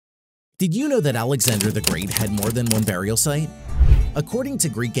Did you know that Alexander the Great had more than one burial site? According to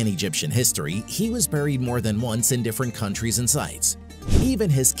Greek and Egyptian history, he was buried more than once in different countries and sites.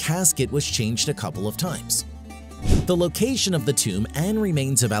 Even his casket was changed a couple of times. The location of the tomb and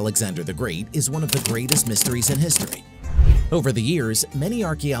remains of Alexander the Great is one of the greatest mysteries in history. Over the years, many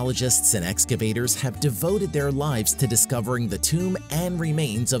archaeologists and excavators have devoted their lives to discovering the tomb and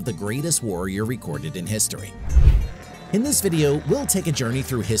remains of the greatest warrior recorded in history. In this video, we'll take a journey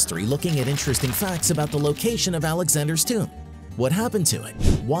through history looking at interesting facts about the location of Alexander's tomb, what happened to it,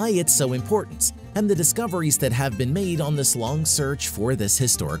 why it's so important, and the discoveries that have been made on this long search for this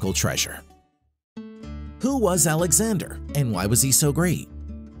historical treasure. Who was Alexander, and why was he so great?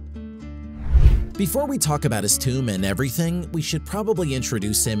 Before we talk about his tomb and everything, we should probably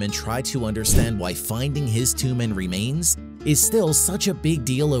introduce him and try to understand why finding his tomb and remains is still such a big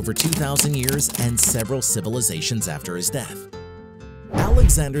deal over 2,000 years and several civilizations after his death.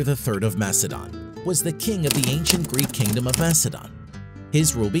 Alexander III of Macedon was the king of the ancient Greek kingdom of Macedon.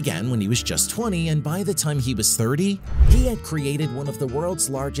 His rule began when he was just 20, and by the time he was 30, he had created one of the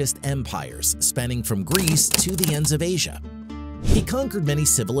world's largest empires, spanning from Greece to the ends of Asia. He conquered many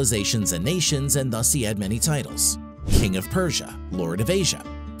civilizations and nations, and thus he had many titles: King of Persia, Lord of Asia,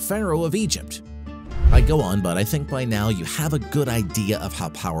 Pharaoh of Egypt. I go on, but I think by now you have a good idea of how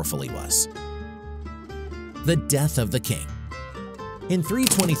powerful he was. The death of the king. In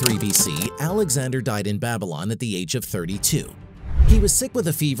 323 BC, Alexander died in Babylon at the age of 32. He was sick with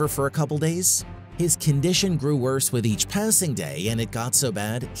a fever for a couple days. His condition grew worse with each passing day, and it got so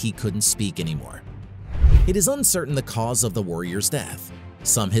bad he couldn't speak anymore. It is uncertain the cause of the warrior's death.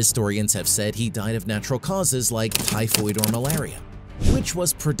 Some historians have said he died of natural causes like typhoid or malaria, which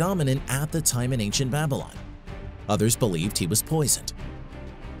was predominant at the time in ancient Babylon. Others believed he was poisoned.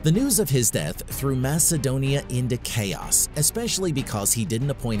 The news of his death threw Macedonia into chaos, especially because he didn't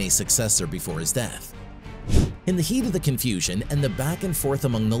appoint a successor before his death. In the heat of the confusion and the back and forth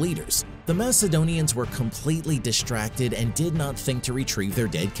among the leaders, the Macedonians were completely distracted and did not think to retrieve their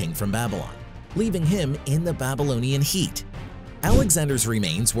dead king from Babylon, leaving him in the Babylonian heat. Alexander's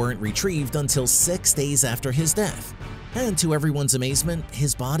remains weren't retrieved until 6 days after his death, and to everyone's amazement,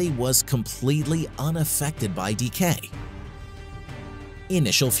 his body was completely unaffected by decay.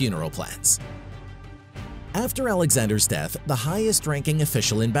 Initial funeral plans. After Alexander's death, the highest-ranking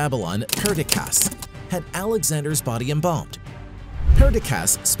official in Babylon, Perdiccas, had Alexander's body embalmed.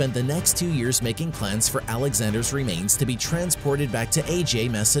 Perdiccas spent the next 2 years making plans for Alexander's remains to be transported back to Aegae,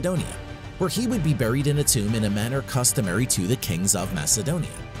 Macedonia, where he would be buried in a tomb in a manner customary to the kings of Macedonia.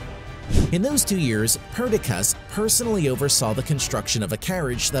 In those 2 years, Perdiccas personally oversaw the construction of a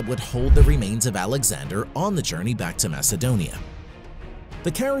carriage that would hold the remains of Alexander on the journey back to Macedonia.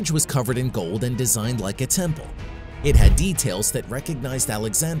 The carriage was covered in gold and designed like a temple. It had details that recognized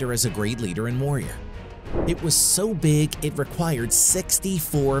Alexander as a great leader and warrior. It was so big it required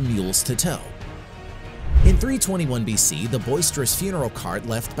 64 mules to tow. In 321 BC, the boisterous funeral cart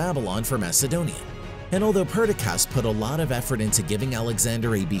left Babylon for Macedonia, and although Perdiccas put a lot of effort into giving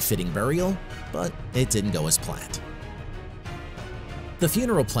Alexander a befitting burial, but it didn't go as planned. The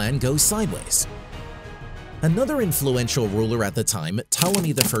funeral plan goes sideways. Another influential ruler at the time,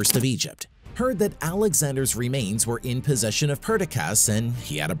 Ptolemy I of Egypt, heard that Alexander's remains were in possession of Perdiccas, and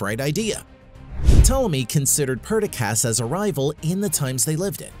he had a bright idea. Ptolemy considered Perdiccas as a rival in the times they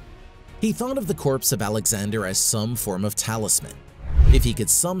lived in. He thought of the corpse of Alexander as some form of talisman. If he could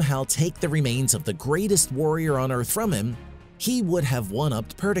somehow take the remains of the greatest warrior on earth from him, he would have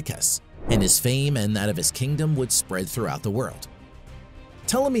one-upped Perdiccas, and his fame and that of his kingdom would spread throughout the world.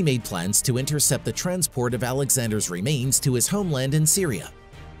 Ptolemy made plans to intercept the transport of Alexander's remains to his homeland in Syria.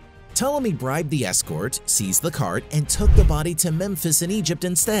 Ptolemy bribed the escort, seized the cart, and took the body to Memphis in Egypt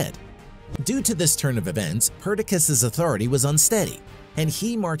instead. Due to this turn of events, Perdiccas' authority was unsteady, and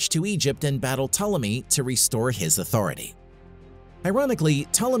he marched to Egypt and battled Ptolemy to restore his authority. Ironically,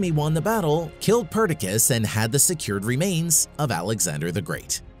 Ptolemy won the battle, killed Perdiccas, and had the secured remains of Alexander the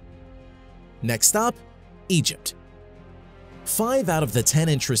Great. Next stop, Egypt. 5 out of the 10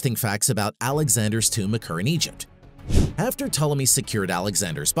 interesting facts about Alexander's tomb occur in Egypt. After Ptolemy secured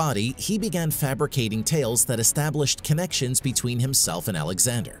Alexander's body, he began fabricating tales that established connections between himself and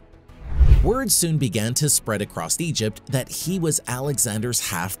Alexander. Word soon began to spread across Egypt that he was Alexander's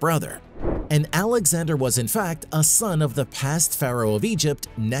half-brother, and Alexander was in fact a son of the past pharaoh of Egypt,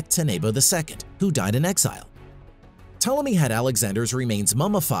 Nectanebo II, who died in exile. Ptolemy had Alexander's remains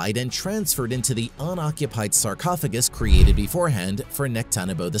mummified and transferred into the unoccupied sarcophagus created beforehand for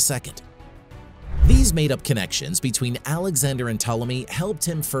Nectanebo II. These made-up connections between Alexander and Ptolemy helped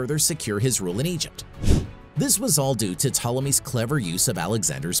him further secure his rule in Egypt. This was all due to Ptolemy's clever use of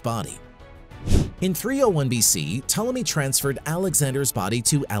Alexander's body. In 301 BC, Ptolemy transferred Alexander's body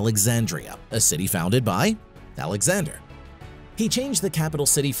to Alexandria, a city founded by Alexander. He changed the capital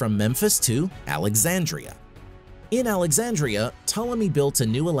city from Memphis to Alexandria. In Alexandria, Ptolemy built a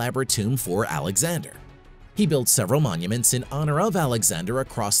new elaborate tomb for Alexander. He built several monuments in honor of Alexander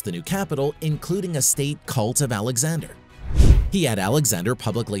across the new capital, including a state cult of Alexander. He had Alexander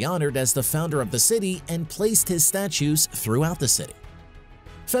publicly honored as the founder of the city and placed his statues throughout the city.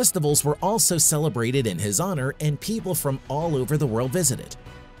 Festivals were also celebrated in his honor, and people from all over the world visited.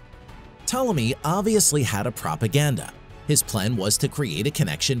 Ptolemy obviously had a propaganda. His plan was to create a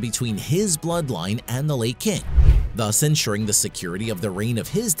connection between his bloodline and the late king, thus ensuring the security of the reign of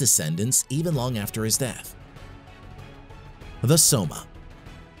his descendants even long after his death. The Soma.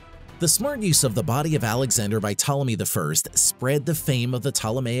 The smart use of the body of Alexander by Ptolemy I spread the fame of the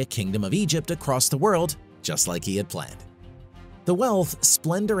Ptolemaic Kingdom of Egypt across the world, just like he had planned. The wealth,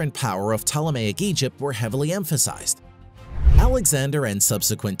 splendor, and power of Ptolemaic Egypt were heavily emphasized. Alexander and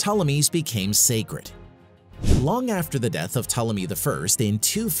subsequent Ptolemies became sacred. Long after the death of Ptolemy I in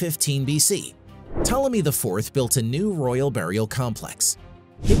 215 BC, Ptolemy IV built a new royal burial complex.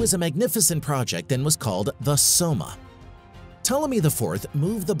 It was a magnificent project and was called the Soma. Ptolemy IV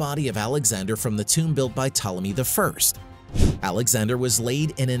moved the body of Alexander from the tomb built by Ptolemy I. Alexander was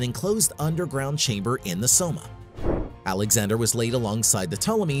laid in an enclosed underground chamber in the Soma. Alexander was laid alongside the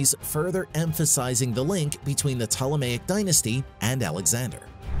Ptolemies, further emphasizing the link between the Ptolemaic dynasty and Alexander.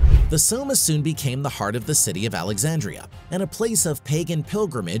 The Soma soon became the heart of the city of Alexandria and a place of pagan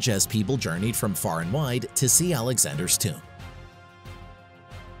pilgrimage as people journeyed from far and wide to see Alexander's tomb.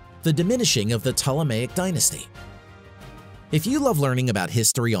 The diminishing of the Ptolemaic dynasty. If you love learning about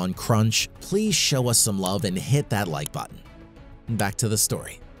history on Crunch, please show us some love and hit that like button. Back to the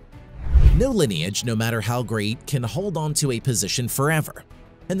story. No lineage, no matter how great, can hold on to a position forever,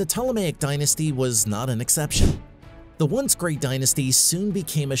 and the Ptolemaic dynasty was not an exception. The once great dynasty soon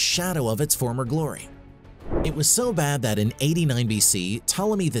became a shadow of its former glory. It was so bad that in 89 BC,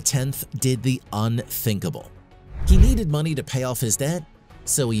 Ptolemy X did the unthinkable. He needed money to pay off his debt,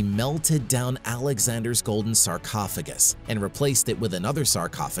 so he melted down Alexander's golden sarcophagus and replaced it with another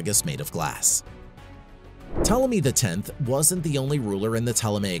sarcophagus made of glass. Ptolemy X wasn't the only ruler in the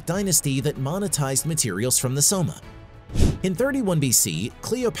Ptolemaic dynasty that monetized materials from the Soma. In 31 BC,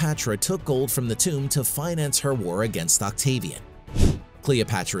 Cleopatra took gold from the tomb to finance her war against Octavian.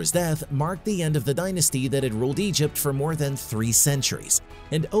 Cleopatra's death marked the end of the dynasty that had ruled Egypt for more than 3 centuries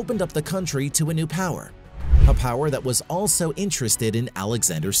and opened up the country to a new power, a power that was also interested in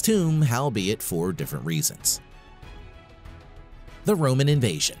Alexander's tomb, albeit for different reasons. The Roman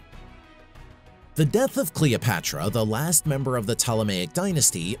invasion. The death of Cleopatra, the last member of the Ptolemaic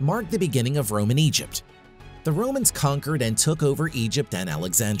dynasty, marked the beginning of Roman Egypt. The Romans conquered and took over Egypt and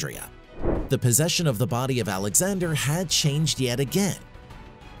Alexandria. The possession of the body of Alexander had changed yet again.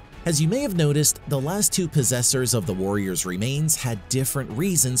 As you may have noticed, the last 2 possessors of the warrior's remains had different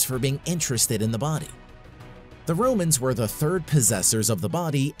reasons for being interested in the body. The Romans were the 3rd possessors of the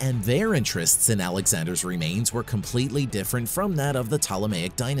body, and their interests in Alexander's remains were completely different from that of the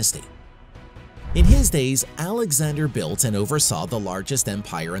Ptolemaic dynasty. In his days, Alexander built and oversaw the largest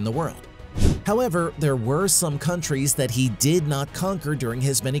empire in the world. However, there were some countries that he did not conquer during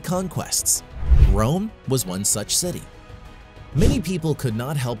his many conquests. Rome was one such city. Many people could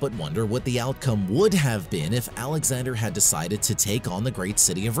not help but wonder what the outcome would have been if Alexander had decided to take on the great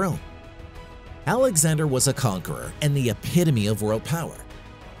city of Rome. Alexander was a conqueror and the epitome of world power.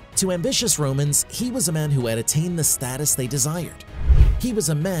 To ambitious Romans, he was a man who had attained the status they desired. He was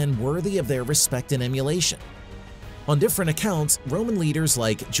a man worthy of their respect and emulation. On different accounts, Roman leaders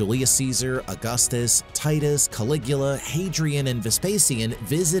like Julius Caesar, Augustus, Titus, Caligula, Hadrian, and Vespasian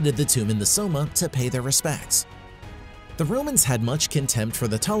visited the tomb in the Soma to pay their respects. The Romans had much contempt for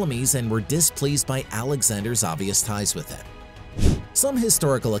the Ptolemies and were displeased by Alexander's obvious ties with them. Some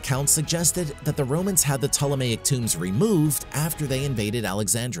historical accounts suggested that the Romans had the Ptolemaic tombs removed after they invaded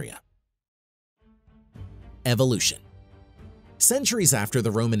Alexandria. Evolution. Centuries after the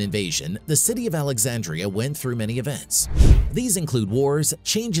Roman invasion, the city of Alexandria went through many events. These include wars,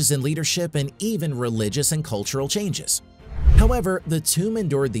 changes in leadership, and even religious and cultural changes. However, the tomb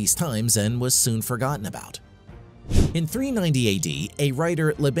endured these times and was soon forgotten about. In 390 AD, a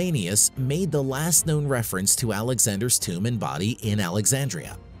writer, Libanius, made the last known reference to Alexander's tomb and body in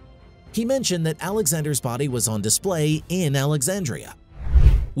Alexandria. He mentioned that Alexander's body was on display in Alexandria.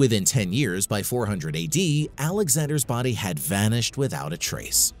 Within 10 years, by 400 AD, Alexander's body had vanished without a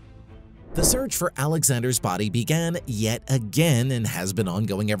trace. The search for Alexander's body began yet again and has been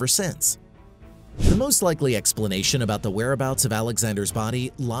ongoing ever since. The most likely explanation about the whereabouts of Alexander's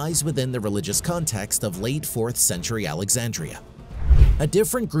body lies within the religious context of late 4th century Alexandria. A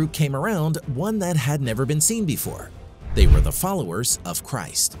different group came around, one that had never been seen before. They were the followers of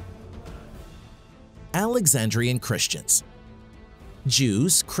Christ. Alexandrian Christians.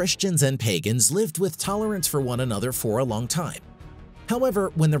 Jews, Christians, and pagans lived with tolerance for one another for a long time.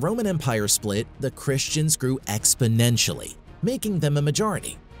 However, when the Roman Empire split, the Christians grew exponentially, making them a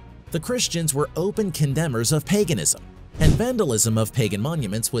majority. The Christians were open condemners of paganism, and vandalism of pagan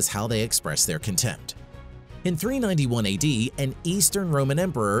monuments was how they expressed their contempt. In 391 AD, an Eastern Roman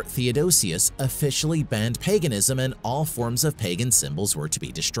Emperor, Theodosius, officially banned paganism and all forms of pagan symbols were to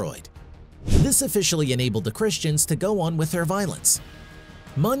be destroyed. This officially enabled the Christians to go on with their violence.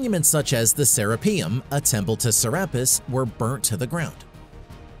 Monuments such as the Serapeum, a temple to Serapis, were burnt to the ground.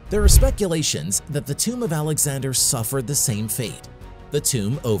 There are speculations that the tomb of Alexander suffered the same fate. The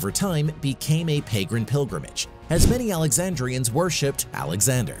tomb, over time, became a pagan pilgrimage, as many Alexandrians worshipped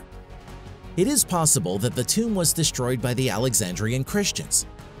Alexander. It is possible that the tomb was destroyed by the Alexandrian Christians.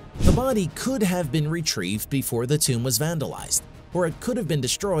 The body could have been retrieved before the tomb was vandalized, or it could have been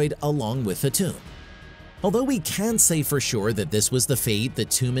destroyed along with the tomb. Although we can't say for sure that this was the fate the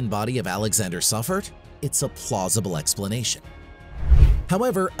tomb and body of Alexander suffered, it's a plausible explanation.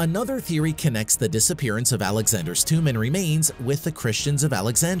 However, another theory connects the disappearance of Alexander's tomb and remains with the Christians of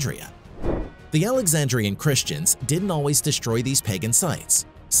Alexandria. The Alexandrian Christians didn't always destroy these pagan sites.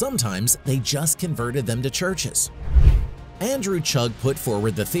 Sometimes they just converted them to churches. Andrew Chugg put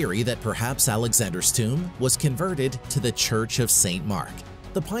forward the theory that perhaps Alexander's tomb was converted to the Church of St. Mark,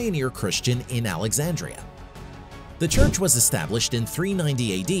 the pioneer Christian in Alexandria. The church was established in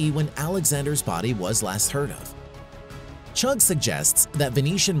 390 AD when Alexander's body was last heard of. Chugg suggests that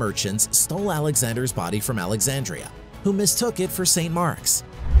Venetian merchants stole Alexander's body from Alexandria, who mistook it for St. Mark's.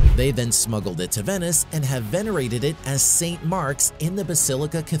 They then smuggled it to Venice and have venerated it as St. Mark's in the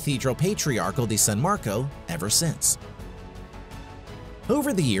Basilica Cathedral Patriarchal di San Marco ever since.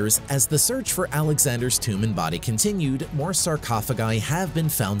 Over the years, as the search for Alexander's tomb and body continued, more sarcophagi have been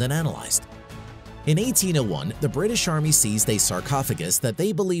found and analyzed. In 1801, the British Army seized a sarcophagus that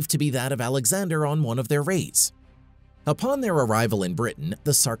they believed to be that of Alexander on one of their raids. Upon their arrival in Britain,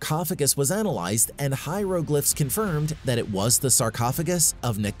 the sarcophagus was analyzed and hieroglyphs confirmed that it was the sarcophagus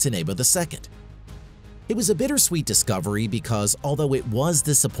of Nectanebo II. It was a bittersweet discovery because although it was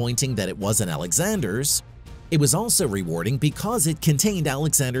disappointing that it wasn't Alexander's, it was also rewarding because it contained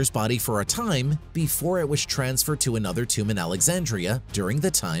Alexander's body for a time before it was transferred to another tomb in Alexandria during the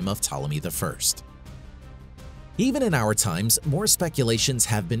time of Ptolemy I. Even in our times, more speculations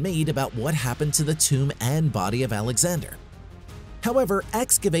have been made about what happened to the tomb and body of Alexander. However,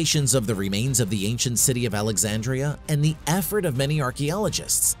 excavations of the remains of the ancient city of Alexandria and the effort of many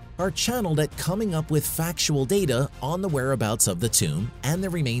archaeologists are channeled at coming up with factual data on the whereabouts of the tomb and the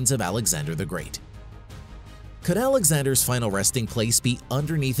remains of Alexander the Great. Could Alexander's final resting place be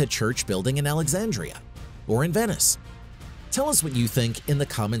underneath a church building in Alexandria or in Venice? Tell us what you think in the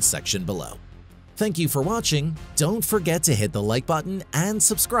comments section below. Thank you for watching. Don't forget to hit the like button and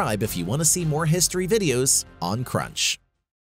subscribe if you want to see more history videos on Crunch.